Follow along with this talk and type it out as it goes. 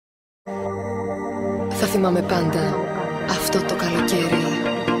Θα θυμάμαι πάντα αυτό το καλοκαίρι.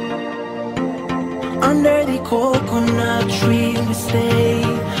 Under the coconut tree we stay,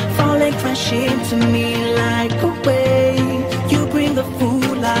 falling crashing to me like a wave. You bring the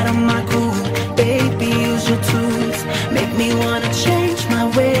fool out of my cool, baby use your tools, make me wanna change my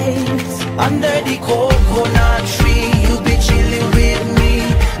ways. Under the coconut tree, you be chilling with me,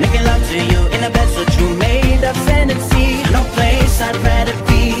 making love to you in a bed so true, made of fantasy. No place I'd rather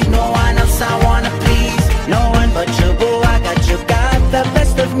be, no one else I wanna please, no one but you, boo, I got you, got the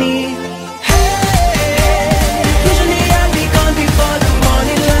best of me.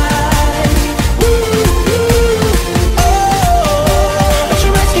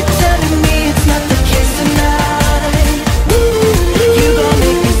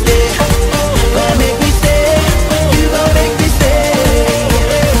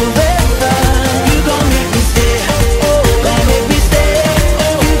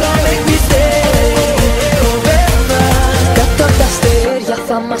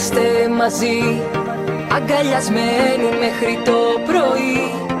 Θα είμαστε μαζί, αγκαλιασμένοι μέχρι το πρωί.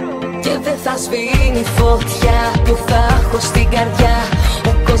 Και δεν θα σβήνει φωτιά που θα έχω στην καρδιά,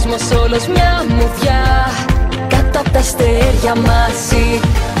 ο κόσμος όλος μια μουδιά. Κάτω απ' τα αστέρια μαζί,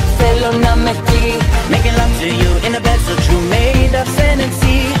 θέλω να με εκεί. Making love to you in a bed so true, made of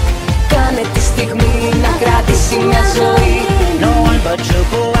fantasy. Κάνε τη στιγμή να κράτησει μια ζωή. No one but you,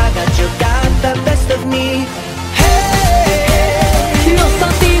 boo, I got you, got the best of me. Νιώθω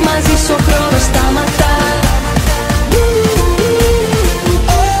ότι μαζί σου ο χρόνος σταματά,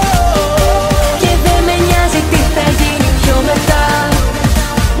 και δεν με νοιάζει τι θα γίνει πιο μετά.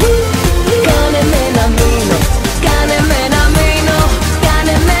 Κάνε με να μείνω, κάνε με να μείνω,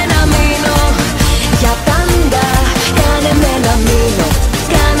 κάνε με να μείνω για πάντα. Κάνε με να μείνω,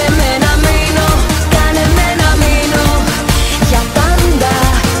 κάνε με να μείνω, κάνε με να μείνω για πάντα.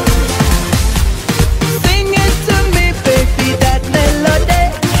 Sing it to me, baby, that melody.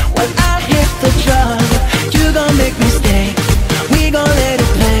 When I hit the drum, you gon' make me stay. We gon' let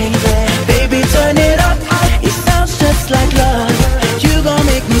it play. Baby, turn it up. It sounds just like love. You gon'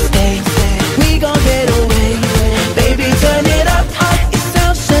 make me stay. We gon' get away. Baby, turn it up. It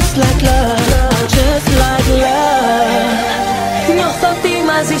sounds just like love. Just like love. Νιώθω ότι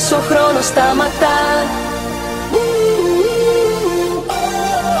μαζί σου ο χρόνος σταματά,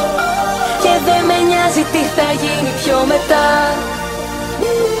 και δεν με νοιάζει τι θα γίνει πιο μετά.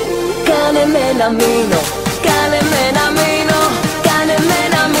 Κάνε με να μείνω, κάνε με να μείνω, κάνε με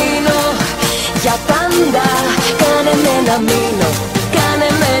να μείνω για πάντα. Κάνε με να μείνω.